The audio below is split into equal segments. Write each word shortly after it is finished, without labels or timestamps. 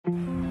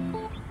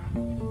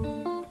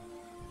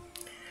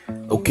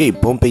Okay,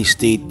 Pohnpei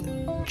State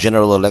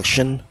General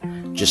Election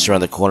just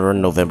around the corner,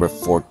 November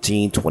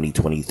 14,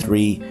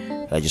 2023.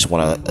 I just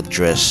want to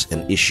address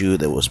an issue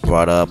that was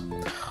brought up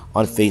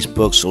on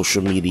Facebook,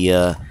 social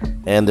media,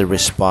 and the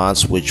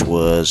response which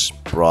was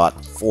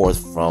brought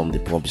forth from the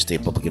Pohnpei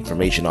State Public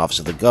Information Office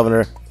of the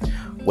Governor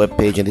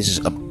webpage, and this is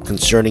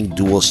concerning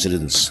dual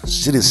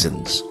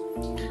citizens.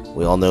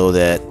 We all know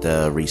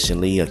that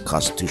recently a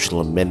constitutional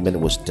amendment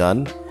was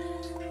done,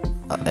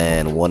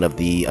 and one of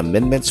the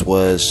amendments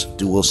was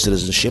dual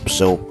citizenship.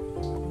 So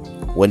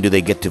when do they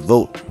get to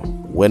vote?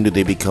 When do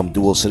they become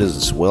dual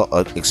citizens? Well,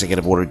 an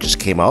executive order just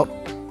came out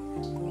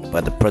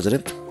by the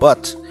president,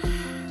 but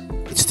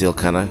it's still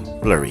kind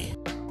of blurry.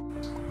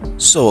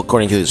 So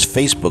according to this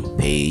Facebook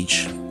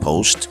page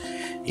post,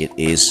 it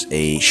is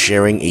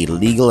sharing a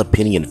legal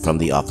opinion from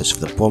the office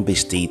of the Pohnpei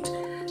State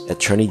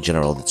Attorney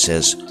General that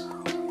says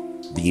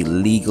the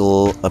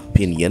legal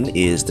opinion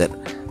is that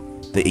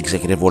the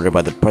executive order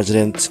by the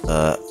president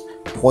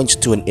points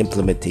to an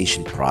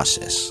implementation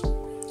process.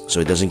 So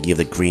it doesn't give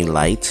the green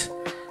light.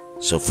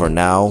 So for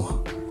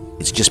now,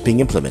 it's just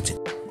being implemented.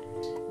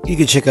 You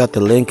can check out the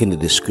link in the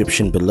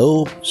description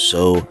below.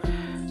 So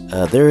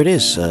there it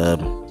is.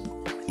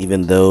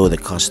 Even though the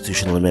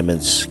constitutional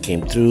amendments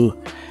came through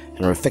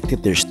and are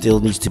effective, there still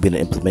needs to be an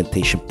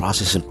implementation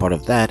process, and part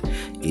of that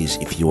is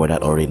if you are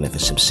not already an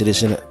FSM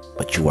citizen,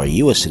 but you are a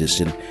U.S.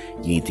 citizen,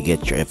 you need to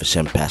get your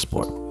FSM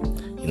passport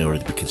in order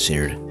to be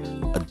considered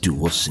a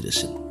dual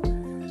citizen.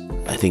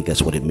 I think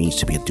that's what it means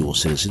to be a dual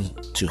citizen,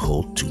 to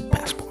hold two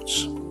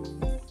passports.